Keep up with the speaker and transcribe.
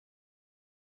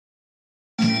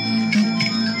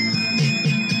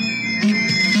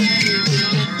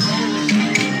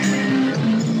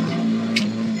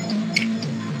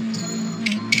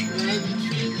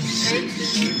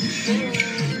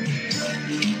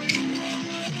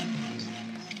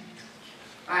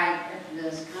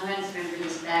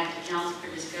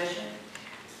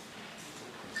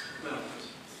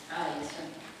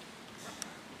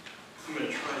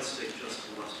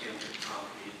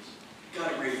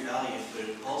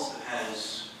it also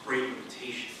has great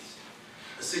limitations.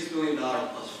 A $6 million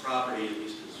plus property, at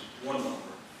least is one number.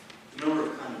 The number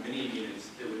of condominium units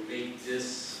that would make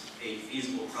this a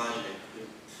feasible project would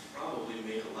probably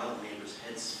make a lot of neighbors'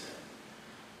 heads spin.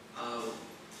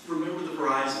 Remember the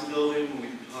Verizon building when we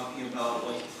were talking about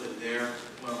what to put there?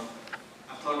 Well,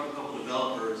 I've talked to a couple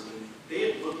developers, and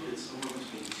they had looked at somewhere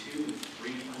between 200 and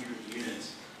 300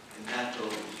 units in that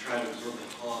building to try to absorb the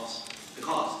cost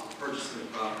of purchasing the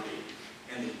property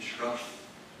and the construction.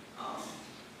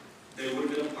 They would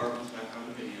have been apartments, not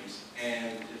condominiums,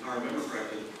 and if I remember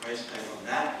correctly, the price tag on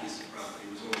that piece of property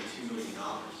was only $2 million.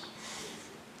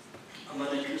 I'm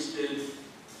not interested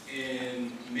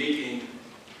in making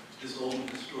this old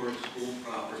historic school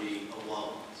property a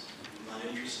Wawa's. I'm not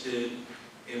interested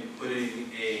in putting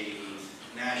a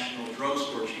national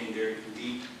drugstore chain there to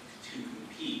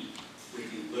compete with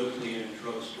the locally owned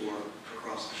drugstore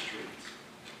across the street.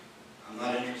 I'm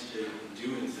not interested in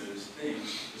doing those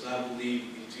things because I believe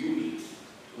we do need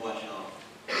to watch out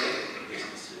for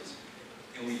businesses.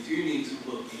 And we do need to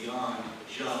look beyond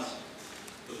just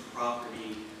the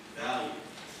property value.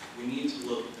 We need to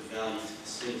look at the value to the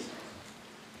citizens.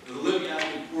 Now, the Libby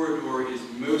Avenue corridor is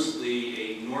mostly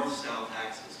a north-south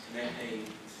axis connecting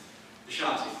the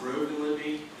shops at Grove and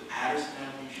Libby, the Patterson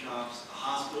Avenue shops, the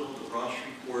hospital, the Broad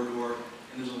Street corridor,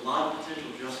 and there's a lot of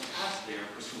potential just past there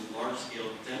for some large-scale,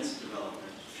 dense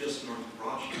development just north of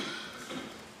Broad Street.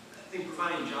 I think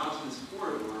providing jobs in this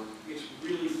corridor makes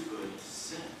really good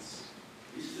sense,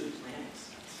 at least good planning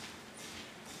sense.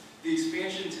 The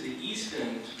expansion to the East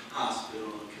End Hospital,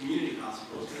 a community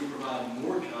hospital, is going to provide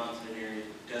more jobs in an area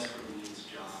that desperately needs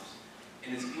jobs.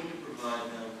 And it's going to provide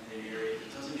them in an area that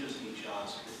doesn't just need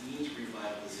jobs, but needs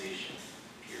revitalization,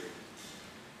 period.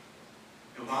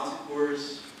 Now, Bon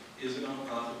Secours is a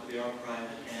nonprofit, but they are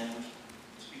private, and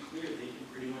let's be clear, they can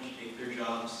pretty much take their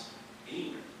jobs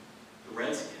anywhere. The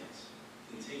Redskins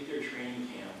can take their training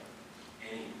camp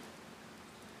anywhere.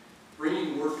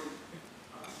 Bringing work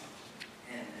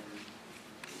and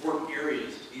work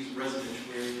areas to these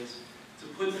residential areas, to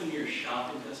put them near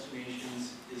shopping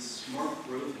destinations, is smart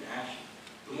growth in action.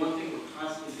 The one thing we're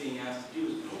constantly being asked to do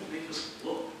is don't make us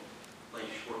look like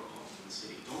short homes in the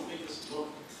city. Don't make us look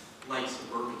like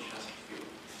suburban Chesterfield.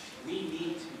 We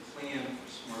need to plan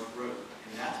for smart growth,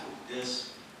 and that's what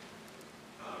this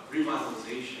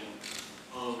revitalization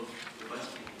of the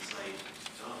Westhampton site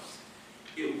does.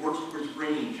 It works towards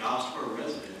bringing jobs to our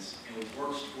residents, and it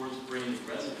works towards bringing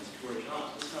residents to our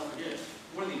jobs. Let's not forget,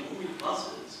 one of the only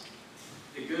buses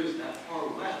that goes that far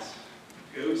west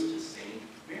goes to St.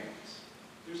 Mary's.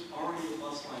 There's already a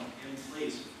bus line in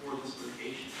place for this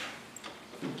location.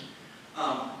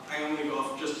 I'm going to go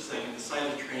off just a second. The site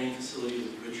of the training facility is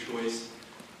a good choice.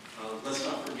 Let's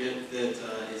not forget that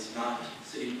it's not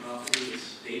city property, it's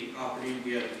state property.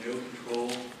 We have no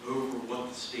control over what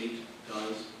the state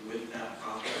does with that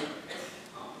property.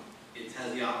 It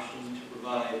has the option to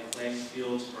provide playing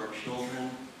fields for our children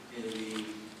in the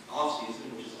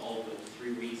off-season, which is all but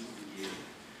 3 weeks of the year.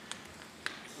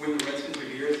 When the Redskins are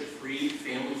here, it's a free,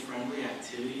 family-friendly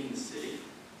activity in the city.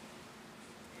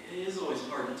 It is always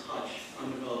hard to touch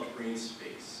undeveloped green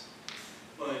space.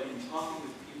 But in talking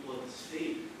with people at the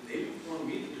state, they've informed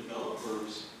me that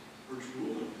developers were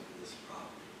drooling over this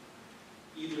property,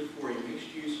 either for a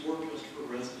mixed use or just for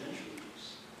residential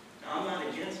use. Now, I'm not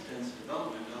against dense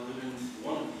development. I live in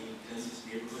one of the densest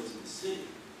neighborhoods in the city.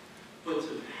 But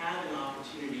to have an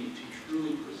opportunity to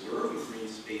truly preserve a green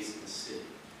space in the city,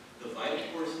 the vital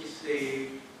forests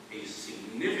saved, a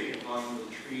significant volume of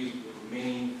the trees will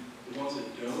remain. The ones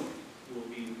that don't will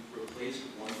be replaced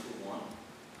one for one.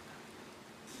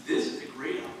 This is a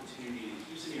great opportunity that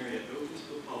keeps an area open to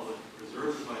the public,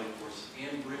 preserves the vital forests,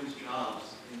 and brings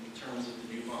jobs in terms of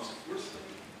the new Bon Secours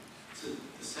study to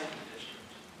the second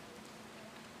district.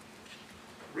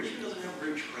 Richmond doesn't have a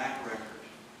great track record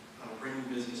of bringing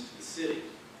business to the city.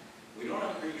 We don't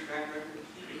have a great track record of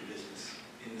keeping business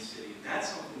in the city.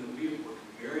 That's something that we have worked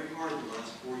very hard the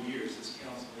last 4 years, this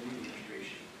council and the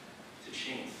administration, to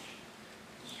change.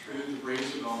 It's true, the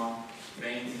Braves are gone, the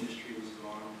banking industry was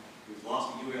gone, we've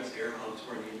lost the U.S. air hub to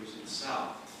our neighbors in the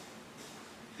south.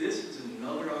 This is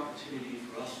another opportunity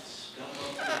for us to step up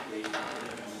to the plate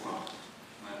and run.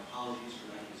 My apologies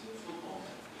for not using the football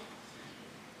metaphor.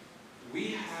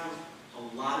 We have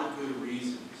a lot of good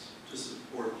reasons to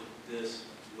support this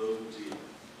local deal.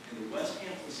 And the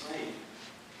Westhampton site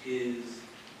is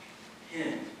the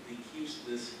pin that keeps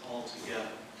this all together.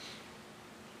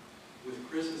 With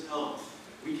Chris's help,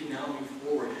 we can now move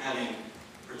forward having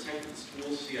protected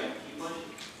schools CIP budget,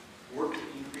 work to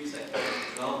increase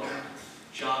economic development,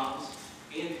 jobs,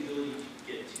 and the ability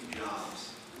to get to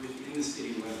jobs within the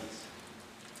city limits.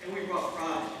 And we brought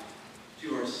pride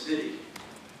to our city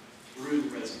through the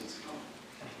residents' comment.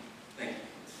 Thank you.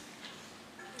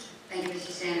 Thank you,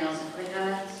 Mr. Samuels. And quick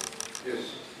comments?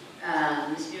 Yes.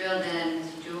 Ms. Buell, then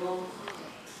Mr. Jewell.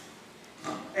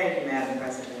 Thank you, Madam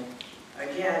President.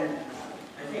 Again,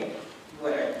 I think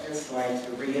what I'd just like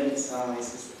to reemphasize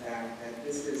is the fact that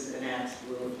this is an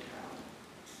absolute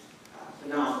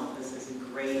phenomenal. This is a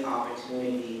great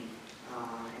opportunity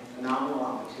and phenomenal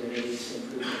opportunity to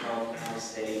improve the health of our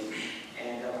state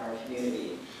and of our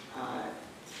community.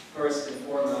 First and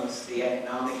foremost, the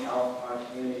economic health of our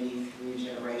community through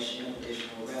generation of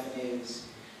additional revenues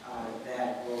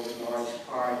that will in large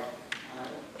part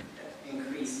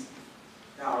increase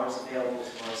dollars available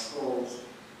to our schools,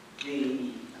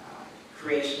 the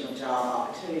creation of job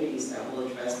opportunities that will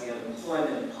address the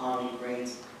unemployment and poverty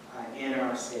rates in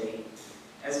our city,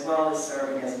 as well as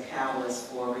serving as a catalyst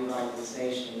for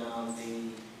revitalization of the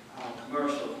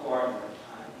commercial corridor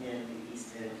in the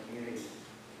East End community.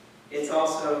 It's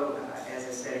also, as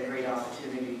I said, a great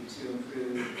opportunity to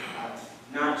improve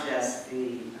not just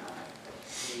the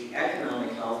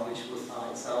economic health, which will by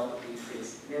itself would be pretty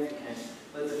significant,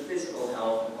 but the physical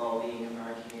health and well-being of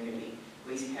our community.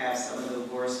 We have some of the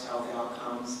worst health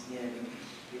outcomes in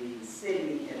the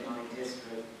city, in my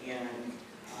district, and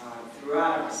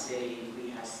throughout our city we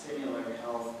have similar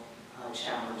health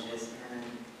challenges, and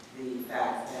the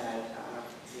fact that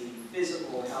the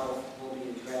physical health will be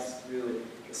addressed through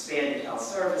expanded health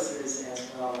services as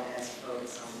well as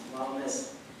focus on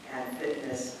wellness and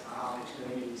fitness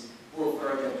opportunities will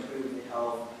further improve the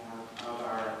health of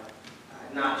our,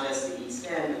 not just the East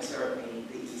End, but certainly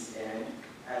the East End,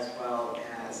 as well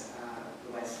as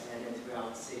the West End and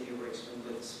throughout the city of Richmond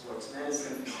with the sports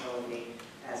medicine facility,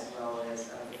 as well as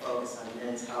the focus on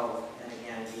men's health, and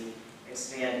again, the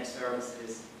expanded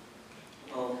services,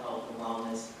 both health and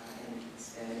wellness in the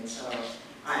East End. So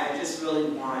I just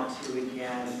really want to,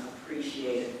 again,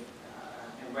 appreciate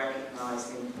and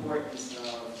recognize the importance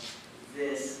of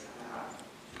this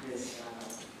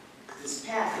this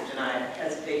package, and I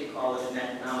hesitate to call it an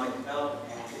economic development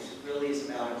package. It really is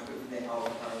about improving the health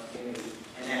of our community,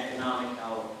 and economic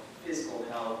health, physical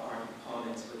health are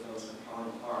components with those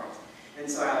component parts. And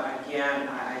so again,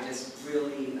 I just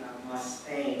really must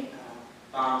thank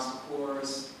Bob's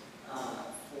Coors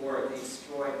for the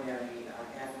extraordinary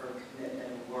effort, commitment,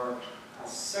 and work,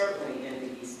 certainly in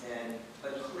the East End,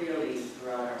 but clearly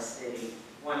throughout our city.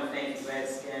 I want to thank the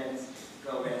Redskins,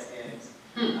 go Redskins,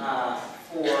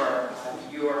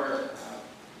 for your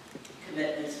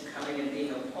commitment to coming and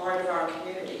being a part of our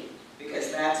community,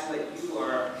 because that's what you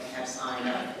are and have signed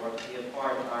up for, to be a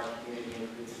part of our community and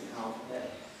improving the health of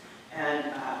it. And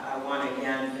I want to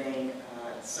again thank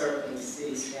certainly the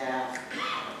city staff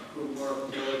who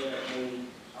worked diligently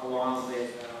along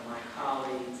with my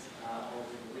colleagues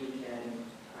over the weekend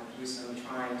through some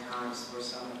trying times for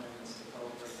some of them, Mr.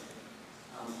 Colbert,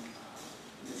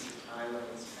 Mr. Tyler,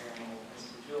 his family,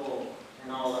 Mr. Jewell,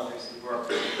 and all others who worked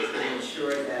to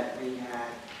ensure that we had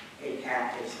a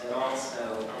package that also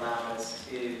allowed us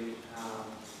to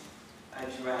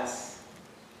address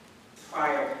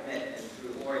prior commitment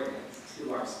through ordinance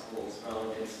to our schools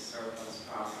relative to surplus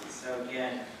property. So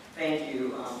again, thank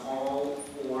you all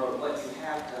for what you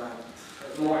have done,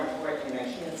 but more importantly, I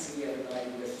can't see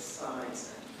everybody with the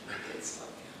signs, and it's like,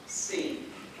 see,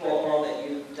 for all that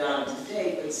you've done to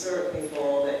date, but certainly for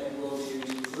all that you will do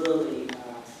to really,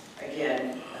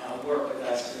 again, work with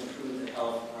us to improve the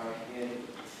health of our community.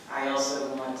 I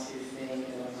also want to thank,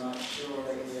 and I'm not sure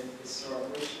if Historic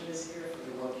Richmond is here for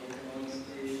the work you're going to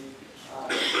do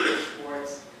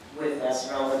towards with us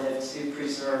relative to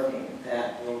preserving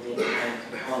that building and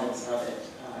components of it.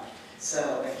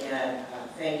 So again,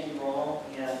 thank you all,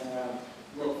 and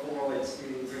look forward to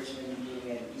Richmond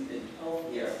being an even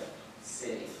healthier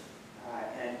city.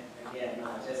 And again,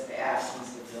 not just the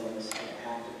absence of illness, but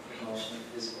active promotion of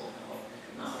physical health,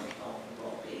 economic health, and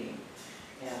well-being,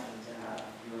 and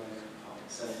your other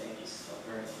components. So thank you so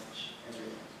very much,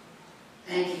 everyone.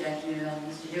 Thank you, Dr. Newell.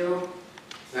 Mr. Jewell.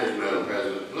 Thank you, Madam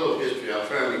President. A little history. I'll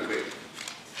try to be quick.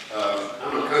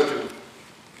 I'm a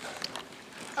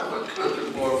country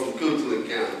boy from Goochland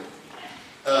County.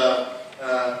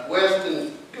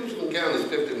 Goochland County is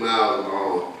 50 miles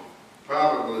long,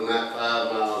 probably not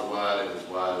 5 miles wide at its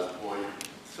widest point.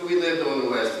 So we lived on the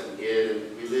western end,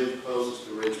 and we lived closest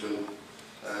to Richmond.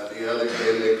 The other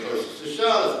end, they're closest to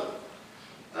Charlottesville.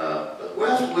 But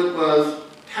Westwood was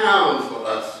town for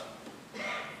us.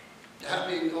 I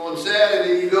mean, on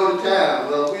Saturday, you go to town.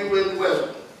 Well, we went to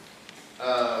Westwood.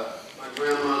 My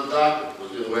grandma's doctor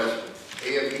was in Westwood.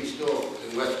 A&P store was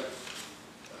in Westwood.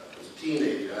 As a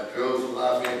teenager, I drove from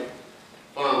Lafayette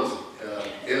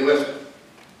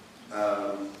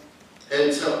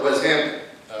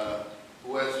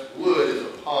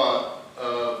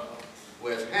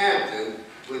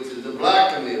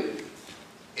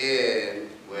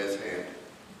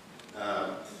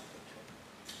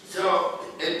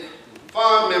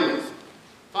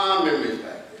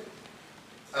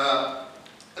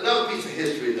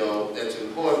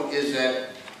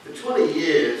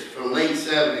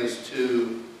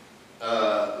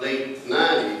late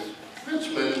 90s,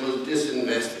 Richmond was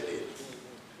disinvested in.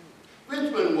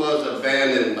 Richmond was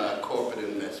abandoned by corporate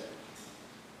investment,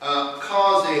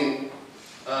 causing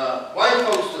white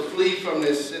folks to flee from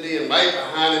this city, and right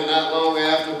behind it, not long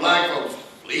after, black folks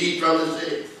flee from the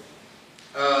city.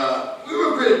 We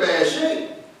were in pretty bad shape.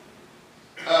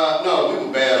 No, we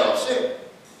were bad off sick.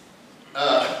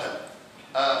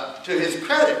 To his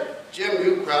credit, Jim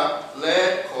Newcrop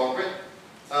led corporate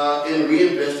in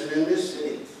reinvesting in this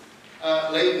city,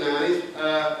 late 90s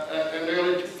and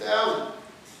early 2000s.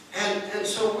 And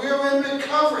so we're in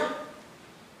recovery.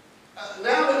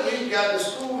 Now that we've gotten the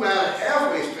school matter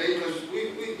halfway straight, because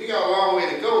we got a long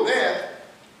way to go there,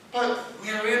 but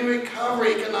we're in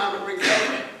recovery, economic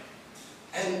recovery.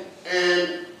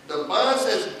 And the buzz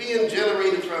that's being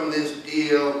generated from this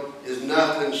deal is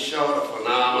nothing short of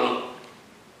phenomenal.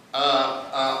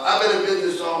 I've been in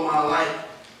business all my life,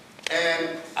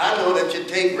 and I know that you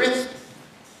take risks.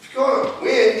 If you're going to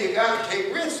win, you got to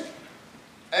take risks.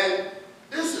 And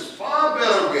this is far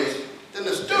better risk than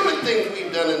the stupid things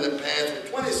we've done in the past.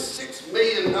 With $26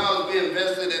 million being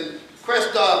invested in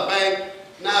Crestar Bank,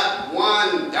 not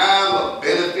one dime of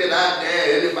benefit. I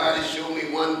dare anybody show me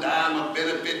one dime of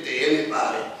benefit to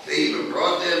anybody. They even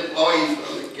brought their employees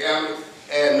from the county,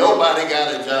 and nobody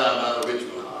got a job out of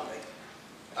Richmond.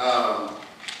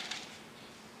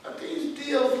 But these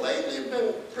deals lately have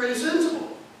been pretty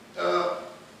sensible.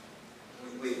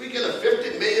 We get a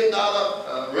 $50 million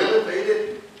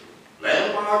renovated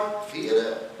landmark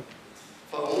theater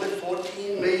for only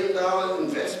 $14 million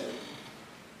investment.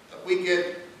 We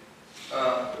get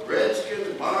the Redskins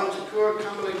and Bon Secours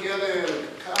coming together in a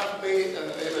cacophony and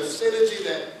a synergy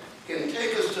that can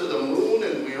take us to the moon,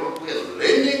 and we're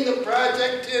lending the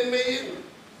project $10 million.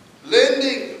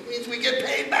 Lending means we get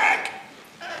paid back.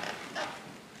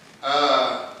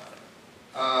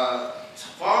 It's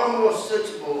far more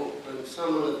sensible than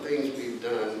some of the things we've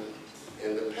done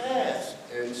in the past.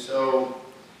 And so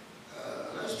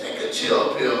let's take a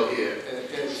chill pill here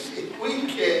and see if we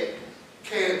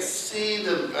can't see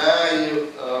the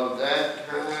value of that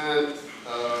kind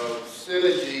of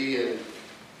synergy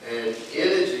and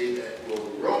energy that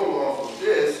will roll off of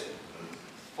this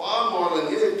far more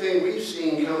than anything we've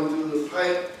seen come through the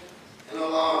pipe in a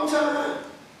long time.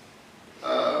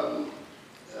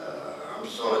 I'm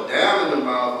sort of down in the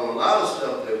mouth on a lot of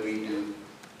stuff that we do,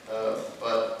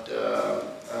 but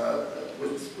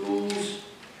with schools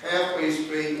halfway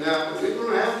straightened out, we're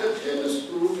going to have to attend the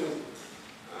schools.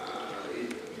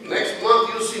 And next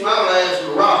month you'll see my last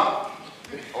hurrah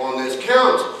on this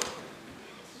council,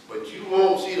 but you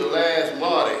won't see the last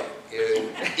Marty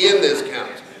in this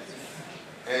council.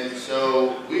 And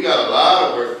so we got a lot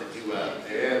of work to do out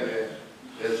there, and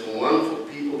there's some wonderful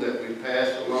people that we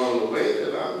passed along the way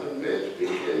that I'm convinced we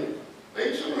can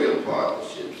make some real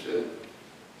partnerships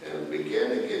and begin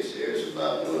to get serious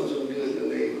about doing some good in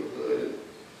the neighborhood.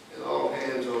 And all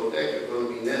hands on deck are going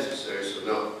to be necessary. So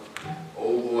no,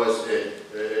 old boy said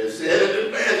in the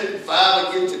best,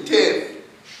 5 against a 10.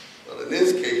 Well, in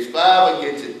this case, 5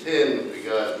 against a 10 with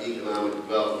regards to economic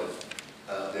development,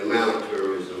 the amount of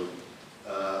tourism,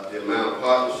 the amount of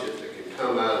partnerships that can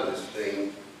come out of this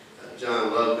thing.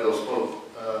 John Ludwell spoke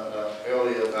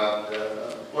earlier about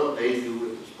what they do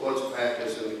with the sports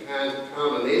practice and the kinds of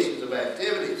combinations of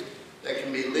activities that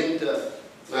can be linked up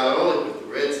not only with the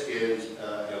Redskins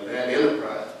and that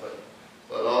enterprise,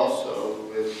 but also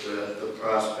with the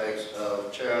prospects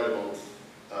of charitable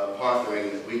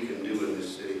partnering that we can do in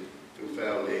this city through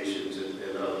foundations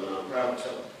and other nonprofits.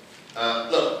 So,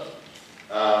 look,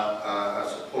 I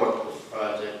support this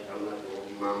project. I'm not going to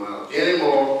open my mouth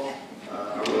anymore.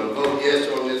 I'm going to vote yes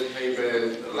on this paper,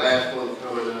 and the last one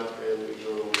coming up, and we're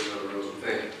going over another road.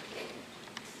 Thank you.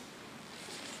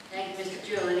 Thank you, Mr.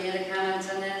 Jewell. Any other comments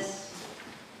on this?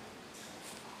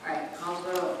 All right, call to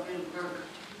vote. Madam Clerk.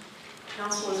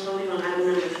 Council is voting on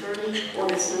item number 30,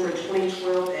 ordinance number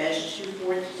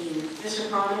 2012-214. Mr.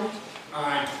 Conlon?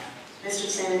 Aye. Mr.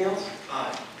 Samuels?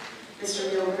 Aye.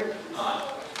 Mr. Gilbert? Aye.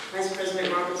 Vice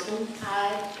President Robertson?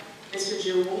 Aye. Mr.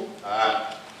 Jewell?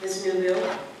 Aye. Ms. Newville?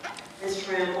 Ms.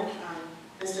 Trammell? Aye.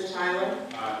 Mr. Tyler?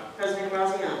 Aye. President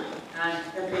Graziano? Aye.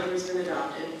 The paper has been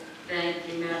adopted. Thank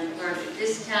you, Madam Clerk. At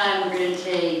this time, we're going to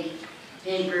take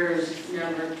papers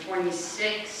number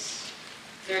 26,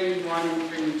 31, and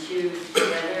 32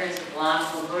 together as a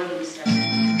block. We'll go to the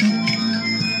second.